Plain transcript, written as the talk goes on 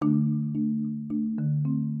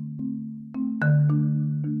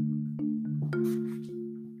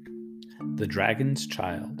The Dragon's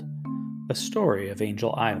Child, A Story of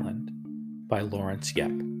Angel Island by Laurence Yep.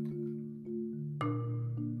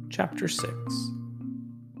 Chapter 6,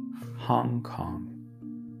 Hong Kong.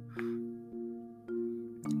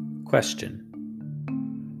 Question: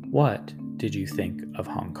 What did you think of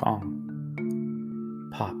Hong Kong?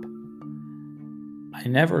 Pop: I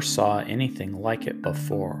never saw anything like it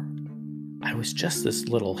before. I was just this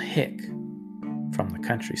little hick from the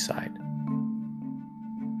countryside.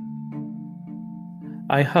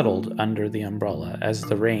 I huddled under the umbrella as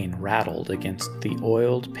the rain rattled against the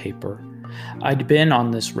oiled paper. I'd been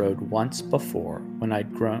on this road once before when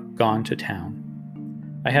I'd gone to town.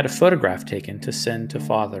 I had a photograph taken to send to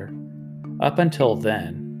Father. Up until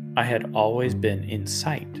then, I had always been in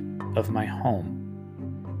sight of my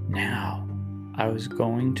home. Now, I was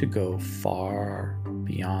going to go far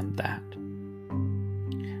beyond that.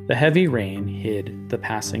 The heavy rain hid the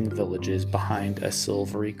passing villages behind a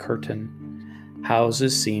silvery curtain.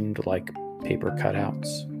 Houses seemed like paper cutouts.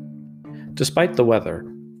 Despite the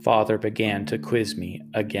weather, Father began to quiz me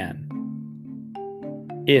again.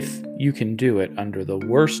 If you can do it under the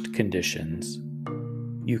worst conditions,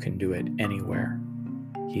 you can do it anywhere,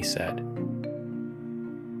 he said.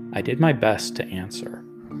 I did my best to answer,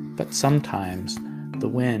 but sometimes the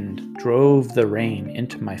wind drove the rain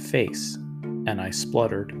into my face, and I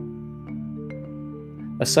spluttered.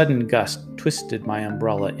 A sudden gust twisted my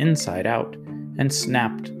umbrella inside out and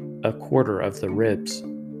snapped a quarter of the ribs.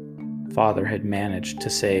 Father had managed to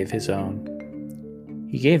save his own.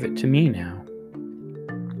 He gave it to me now.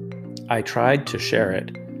 I tried to share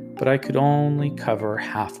it, but I could only cover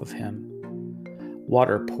half of him.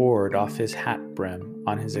 Water poured off his hat brim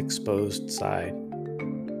on his exposed side.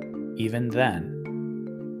 Even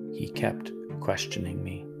then, he kept questioning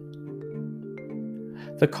me.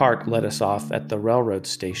 The cart let us off at the railroad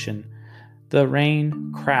station. The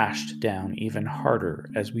rain crashed down even harder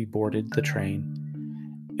as we boarded the train.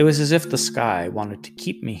 It was as if the sky wanted to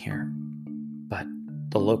keep me here, but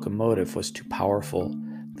the locomotive was too powerful.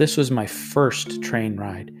 This was my first train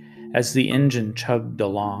ride. As the engine chugged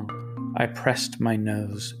along, I pressed my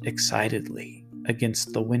nose excitedly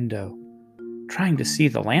against the window, trying to see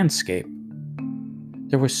the landscape.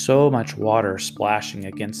 There was so much water splashing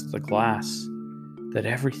against the glass that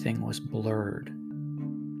everything was blurred.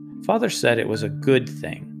 Father said it was a good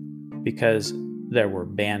thing because there were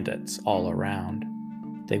bandits all around.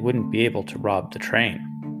 They wouldn't be able to rob the train.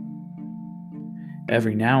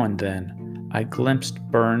 Every now and then, I glimpsed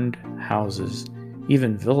burned houses,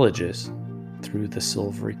 even villages, through the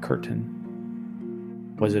silvery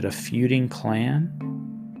curtain. Was it a feuding clan,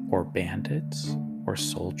 or bandits, or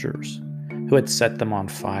soldiers who had set them on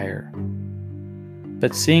fire?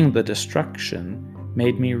 But seeing the destruction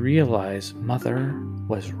made me realize Mother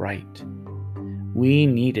was right. We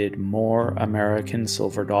needed more American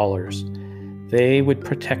silver dollars. They would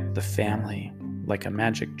protect the family like a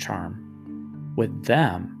magic charm. With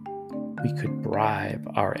them, we could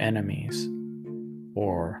bribe our enemies,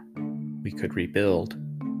 or we could rebuild.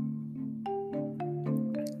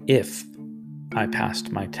 If I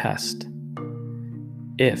passed my test,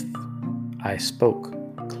 if I spoke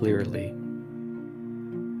clearly.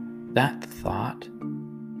 That thought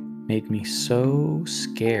made me so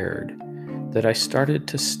scared that I started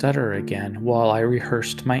to stutter again while I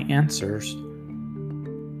rehearsed my answers.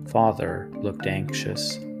 Father looked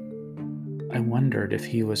anxious. I wondered if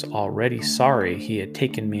he was already sorry he had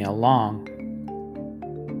taken me along.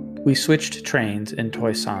 We switched trains in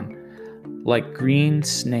Toisan. Like green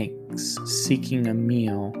snakes seeking a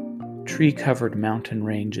meal, tree-covered mountain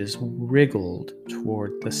ranges wriggled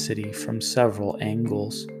toward the city from several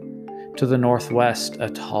angles. To the northwest, a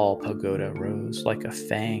tall pagoda rose like a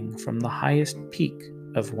fang from the highest peak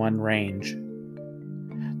of one range.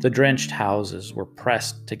 The drenched houses were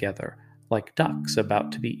pressed together like ducks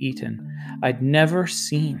about to be eaten. I'd never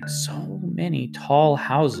seen so many tall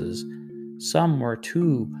houses. Some were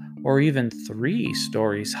 2 or even 3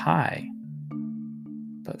 stories high.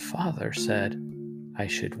 But Father said I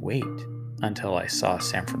should wait until I saw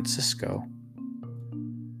San Francisco.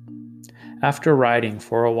 After riding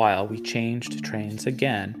for a while, we changed trains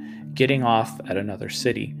again, getting off at another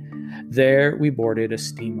city. There we boarded a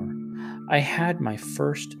steamer. I had my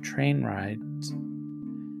first train rides.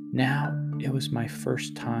 Now it was my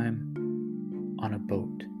first time on a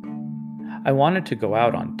boat. I wanted to go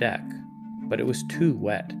out on deck, but it was too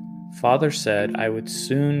wet. Father said I would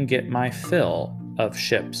soon get my fill of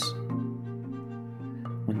ships.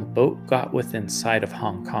 When the boat got within sight of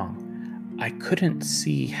Hong Kong, I couldn't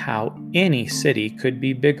see how any city could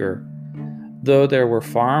be bigger. Though there were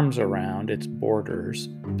farms around its borders,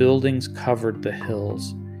 buildings covered the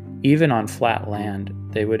hills. Even on flat land,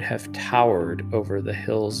 they would have towered over the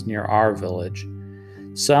hills near our village.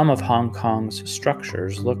 Some of Hong Kong's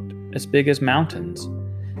structures looked as big as mountains,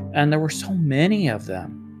 and there were so many of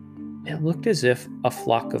them. It looked as if a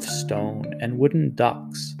flock of stone and wooden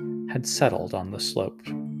ducks had settled on the slope.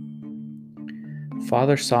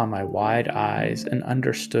 Father saw my wide eyes and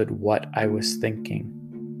understood what I was thinking.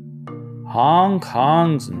 "Hong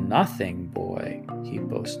Kong's nothing, boy," he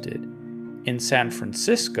boasted. "In San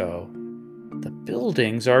Francisco, the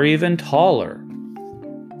buildings are even taller."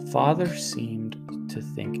 Father seemed to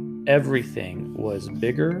think everything was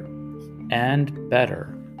bigger and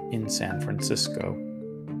better in San Francisco.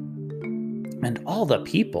 And all the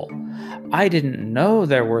people. I didn't know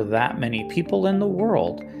there were that many people in the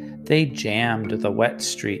world. They jammed the wet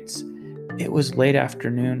streets. It was late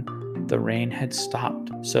afternoon. The rain had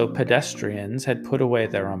stopped, so pedestrians had put away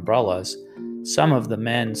their umbrellas. Some of the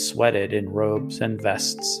men sweated in robes and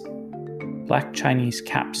vests. Black Chinese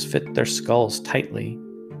caps fit their skulls tightly.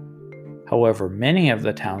 However, many of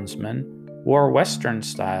the townsmen wore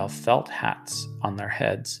Western-style felt hats on their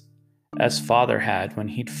heads, as Father had when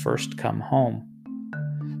he'd first come home.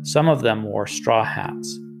 Some of them wore straw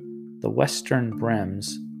hats. The Western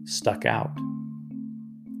brims stuck out.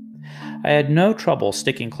 I had no trouble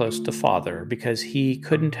sticking close to Father because he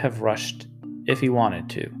couldn't have rushed if he wanted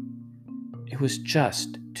to. It was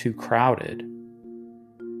just too crowded.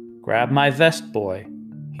 "Grab my vest, boy,"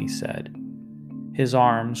 he said. His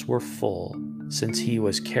arms were full since he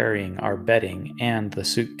was carrying our bedding and the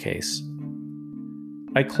suitcase.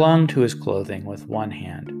 I clung to his clothing with one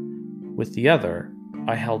hand. With the other,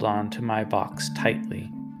 I held on to my box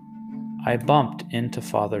tightly. I bumped into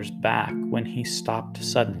Father's back when he stopped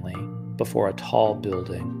suddenly before a tall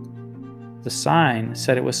building. The sign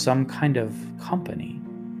said it was some kind of company.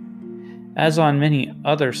 As on many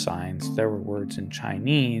other signs, there were words in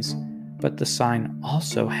Chinese, but the sign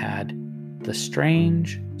also had the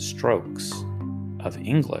strange strokes of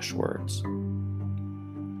English words.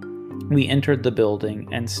 We entered the building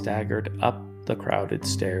and staggered up the crowded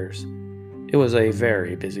stairs. It was a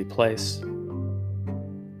very busy place.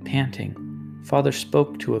 Panting, Father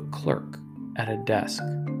spoke to a clerk at a desk.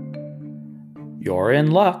 "You're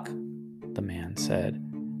in luck," the man said.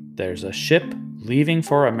 "There's a ship leaving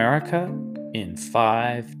for America in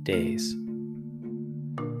 5 days."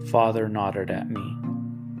 Father nodded at me.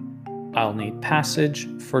 "I'll need passage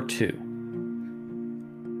for 2.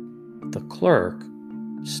 The clerk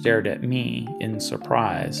stared at me in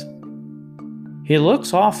surprise. "He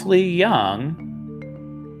looks awfully young."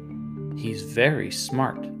 "He's very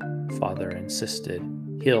smart," Father insisted.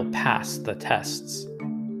 "He'll pass the tests."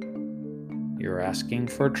 "You're asking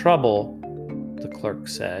for trouble," the clerk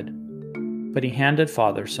said, but he handed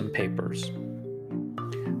Father some papers.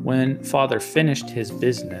 When Father finished his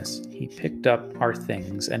business, he picked up our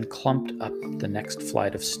things and clumped up the next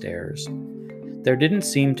flight of stairs. There didn't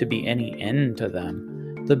seem to be any end to them.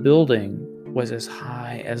 The building was as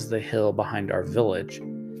high as the hill behind our village.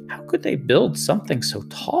 How could they build something so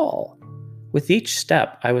tall? With each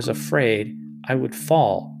step, I was afraid I would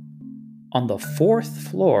fall. On the 4th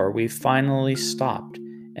floor, we finally stopped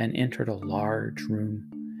and entered a large room.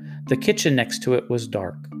 The kitchen next to it was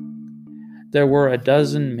dark. There were a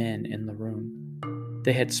dozen men in the room.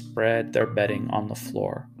 They had spread their bedding on the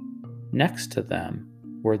floor. Next to them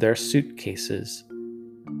were their suitcases.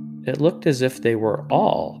 It looked as if they were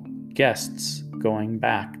all guests going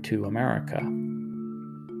back to America.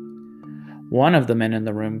 One of the men in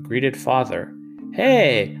the room greeted Father.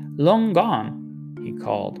 "Hey, long gone," he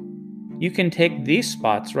called. "You can take these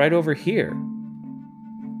spots right over here."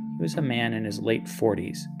 He was a man in his late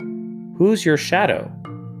 40s. "Who's your shadow?"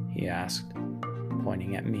 he asked,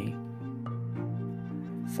 pointing at me.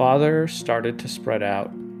 Father started to spread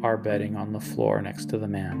out our bedding on the floor next to the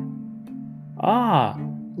man. "Ah,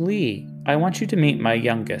 Lee, I want you to meet my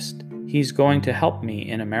youngest. He's going to help me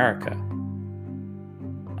in America."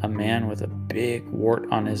 A man with a big wart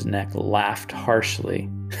on his neck laughed harshly.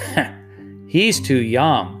 "He's too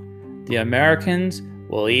young. The Americans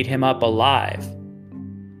will eat him up alive."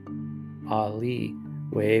 Ali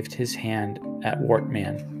waved his hand at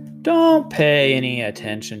Wartman. "Don't pay any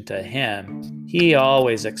attention to him. He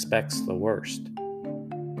always expects the worst."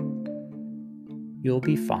 "You'll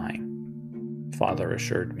be fine," Father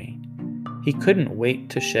assured me. He couldn't wait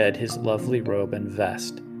to shed his lovely robe and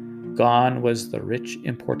vest. Gone was the rich,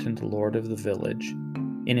 important lord of the village.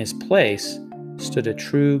 In his place stood a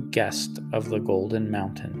true guest of the Golden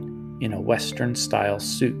Mountain in a Western-style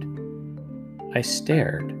suit. I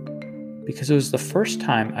stared, because it was the first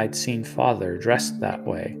time I'd seen Father dressed that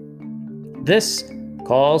way. "This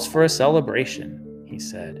calls for a celebration," he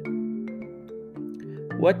said.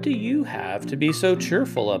 What do you have to be so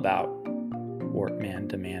cheerful about? Wortman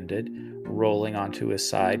demanded, rolling onto his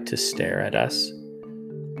side to stare at us.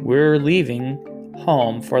 We're leaving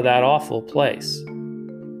home for that awful place.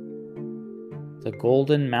 The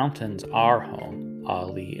Golden Mountains are home,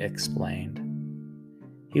 Ali explained.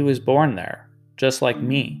 He was born there, just like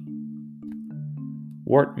me.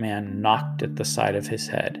 Wortman knocked at the side of his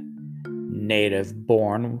head.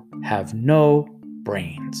 Native-born have no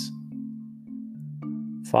brains.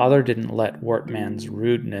 Father didn't let Wortman's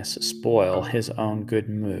rudeness spoil his own good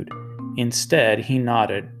mood. Instead, he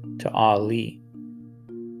nodded to Ali.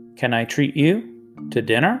 Can I treat you to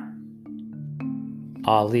dinner?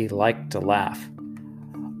 Ali liked to laugh.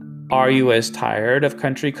 Are you as tired of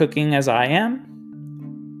country cooking as I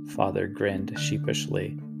am? Father grinned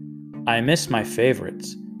sheepishly. I miss my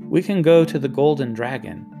favorites. We can go to the Golden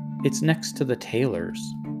Dragon. It's next to the tailor's.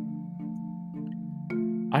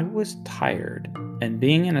 I was tired, and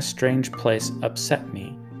being in a strange place upset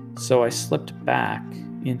me, so I slipped back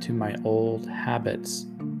into my old habits.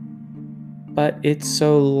 But it's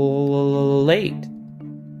so late,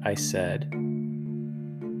 I said.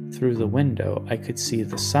 Through the window, I could see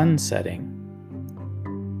the sun setting.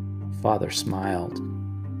 Father smiled.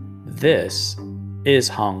 This is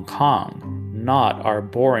Hong Kong, not our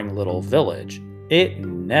boring little village. It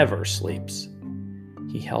never sleeps.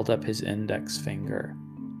 He held up his index finger.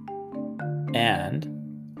 And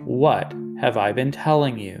what have I been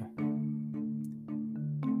telling you?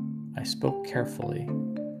 I spoke carefully.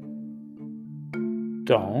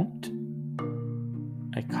 Don't.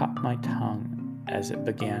 I caught my tongue as it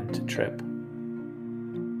began to trip.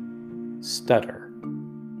 Stutter.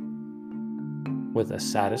 With a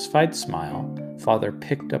satisfied smile, Father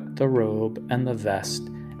picked up the robe and the vest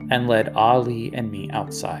and led Ali and me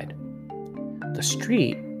outside. The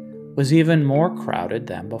street was even more crowded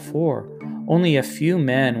than before. Only a few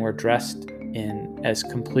men were dressed in as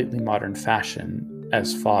completely modern fashion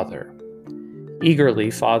as Father. Eagerly,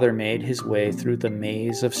 Father made his way through the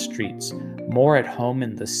maze of streets, more at home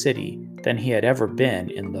in the city than he had ever been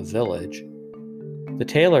in the village. The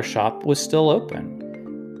tailor shop was still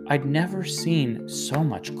open. I'd never seen so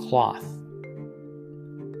much cloth.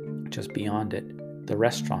 Just beyond it, the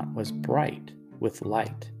restaurant was bright with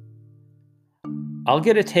light. I'll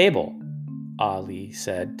get a table, Ali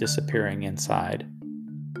said, disappearing inside.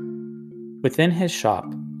 Within his shop,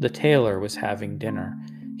 the tailor was having dinner.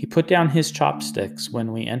 He put down his chopsticks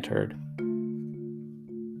when we entered.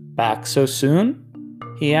 Back so soon?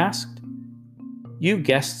 He asked. You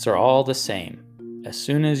guests are all the same. As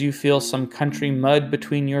soon as you feel some country mud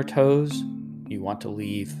between your toes, you want to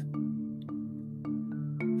leave.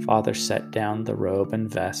 Father set down the robe and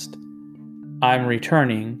vest. I'm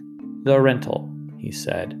returning the rental, he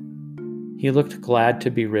said. He looked glad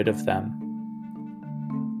to be rid of them.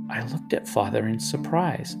 I looked at Father in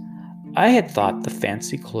surprise. I had thought the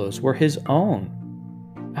fancy clothes were his own.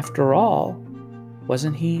 After all,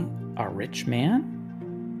 wasn't he a rich man?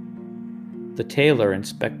 The tailor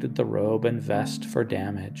inspected the robe and vest for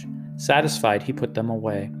damage. Satisfied, he put them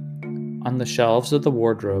away. On the shelves of the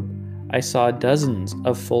wardrobe, I saw dozens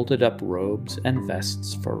of folded-up robes and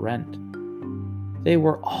vests for rent. They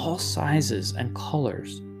were all sizes and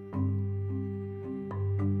colors.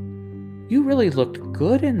 You really looked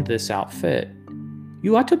good in this outfit.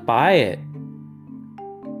 You ought to buy it.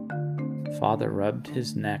 Father rubbed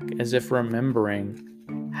his neck as if remembering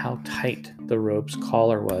how tight the robe's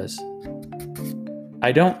collar was.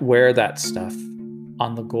 I don't wear that stuff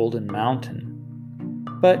on the Golden Mountain,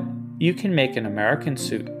 but you can make an American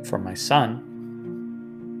suit for my son.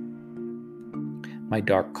 My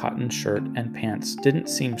dark cotton shirt and pants didn't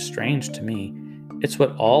seem strange to me. It's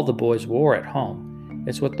what all the boys wore at home.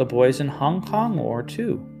 It's what the boys in Hong Kong wore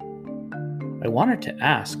too. I wanted to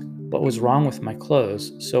ask what was wrong with my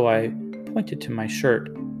clothes, so I pointed to my shirt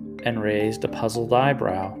and raised a puzzled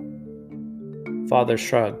eyebrow. Father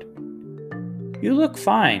shrugged. You look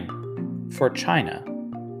fine for China,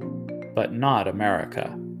 but not America.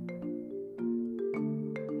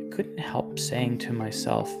 I couldn't help saying to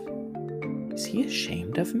myself, is he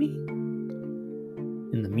ashamed of me?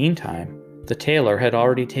 In the meantime, the tailor had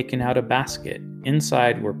already taken out a basket.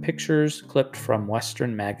 Inside were pictures clipped from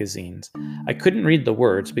Western magazines. I couldn't read the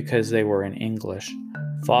words because they were in English.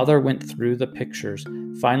 Father went through the pictures.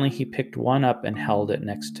 Finally, he picked one up and held it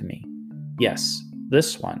next to me. Yes,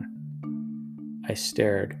 this one. I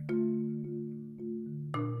stared.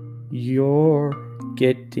 You're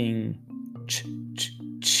getting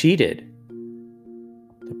cheated.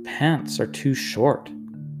 The pants are too short.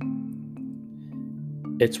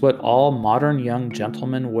 It's what all modern young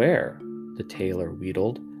gentlemen wear, the tailor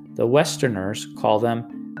wheedled. "The Westerners call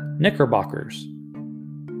them knickerbockers."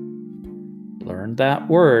 "Learn that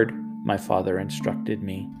word," my father instructed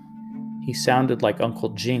me. He sounded like Uncle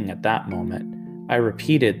Jing at that moment. I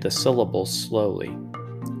repeated the syllables slowly.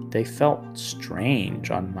 They felt strange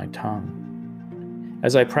on my tongue.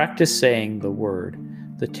 As I practiced saying the word,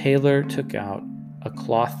 the tailor took out a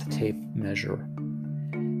cloth tape measure.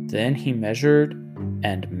 Then he measured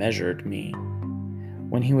and measured me.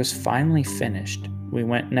 When he was finally finished, we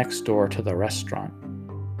went next door to the restaurant.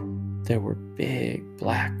 There were big,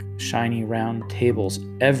 black, shiny round tables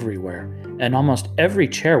everywhere, and almost every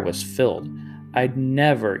chair was filled. I'd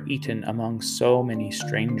never eaten among so many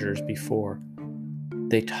strangers before.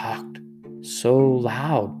 They talked so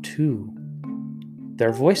loud, too.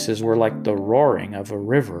 Their voices were like the roaring of a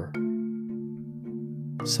river.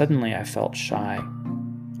 Suddenly I felt shy.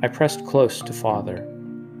 I pressed close to Father.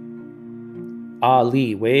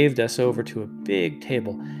 Ali waved us over to a big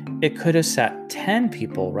table. It could have sat 10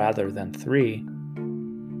 people rather than 3.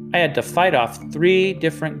 "I had to fight off 3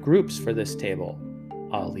 different groups for this table,"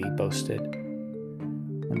 Ali boasted.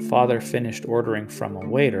 When Father finished ordering from a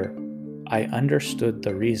waiter, I understood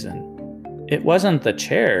the reason. It wasn't the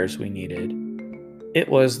chairs we needed. It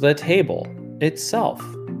was the table itself.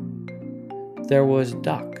 There was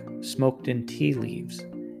duck smoked in tea leaves,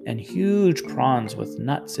 and huge prawns with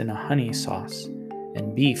nuts in a honey sauce,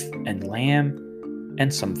 and beef and lamb,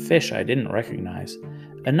 and some fish I didn't recognize.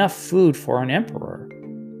 Enough food for an emperor.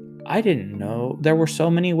 I didn't know there were so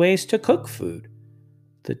many ways to cook food.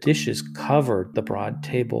 The dishes covered the broad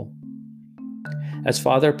table. As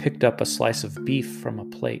Father picked up a slice of beef from a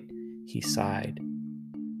plate, he sighed.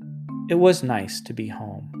 It was nice to be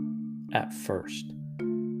home, at first,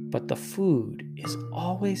 but the food is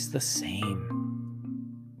always the same.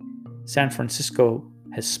 San Francisco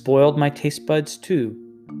has spoiled my taste buds too,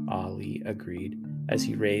 Ali agreed as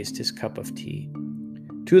he raised his cup of tea.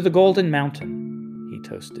 "To the Golden Mountain," he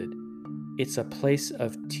toasted. "It's a place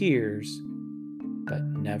of tears, but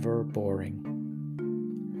never boring."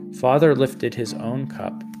 Father lifted his own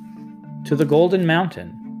cup. "To the Golden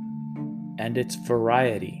Mountain and its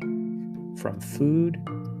variety, from food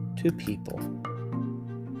to people."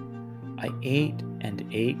 I ate and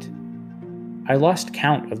ate. I lost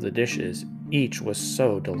count of the dishes. Each was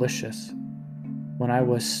so delicious. When I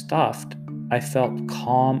was stuffed, I felt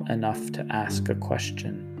calm enough to ask a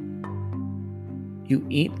question. "You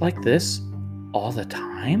eat like this all the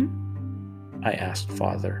time?" I asked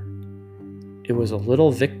Father. It was a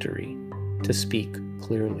little victory to speak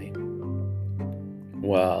clearly.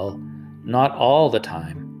 "Well, not all the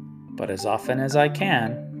time, but as often as I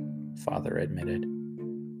can," Father admitted.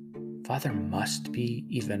 Father must be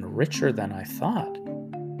even richer than I thought.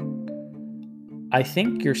 "I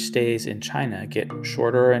think your stays in China get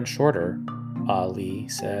shorter and shorter," Ali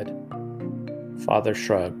said. Father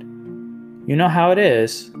shrugged. "You know how it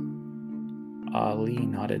is." Ali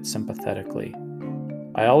nodded sympathetically.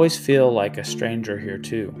 "I always feel like a stranger here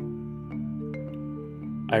too."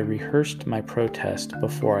 I rehearsed my protest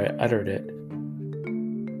before I uttered it.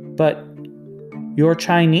 "But you're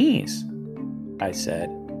Chinese," I said,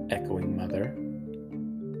 echoing Mother.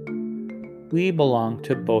 "We belong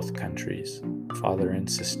to both countries," Father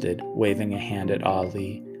insisted, waving a hand at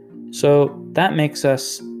Ali. "So that makes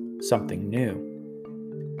us something new."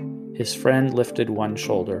 His friend lifted one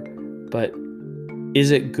shoulder. "But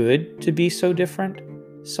is it good to be so different?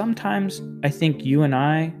 Sometimes I think you and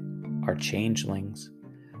I are changelings.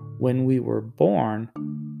 When we were born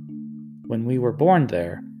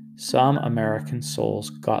there, some American souls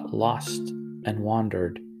got lost and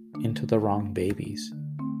wandered into the wrong babies.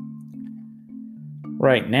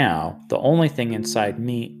 Right now, the only thing inside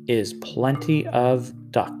me is plenty of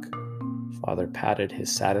duck." Father patted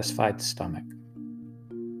his satisfied stomach.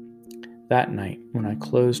 That night, when I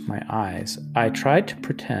closed my eyes, I tried to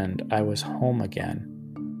pretend I was home again.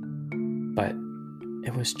 But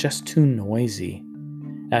it was just too noisy.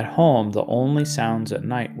 At home, the only sounds at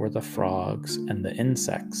night were the frogs and the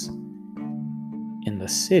insects. In the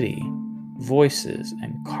city, voices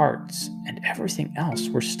and carts and everything else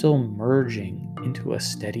were still merging into a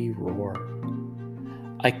steady roar.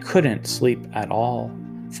 I couldn't sleep at all.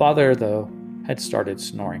 Father, though, had started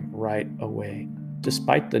snoring right away,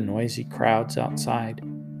 despite the noisy crowds outside.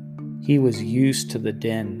 He was used to the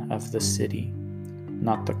din of the city,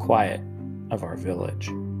 not the quiet of our village.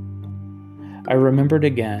 I remembered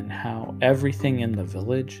again how everything in the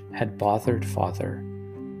village had bothered Father.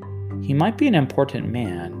 He might be an important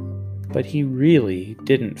man, but he really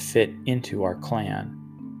didn't fit into our clan.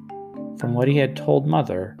 From what he had told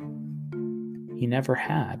Mother, he never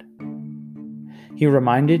had. He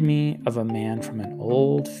reminded me of a man from an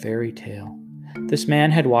old fairy tale. This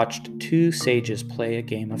man had watched two sages play a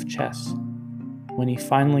game of chess. When he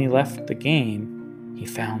finally left the game, he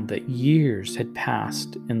found that years had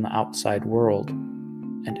passed in the outside world,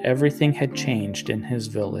 and everything had changed in his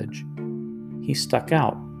village. He stuck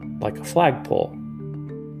out like a flagpole.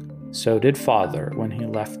 So did Father when he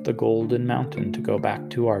left the Golden Mountain to go back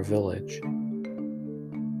to our village.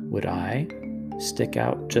 Would I stick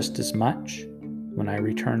out just as much when I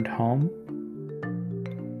returned home?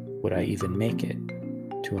 Would I even make it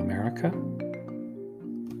to America?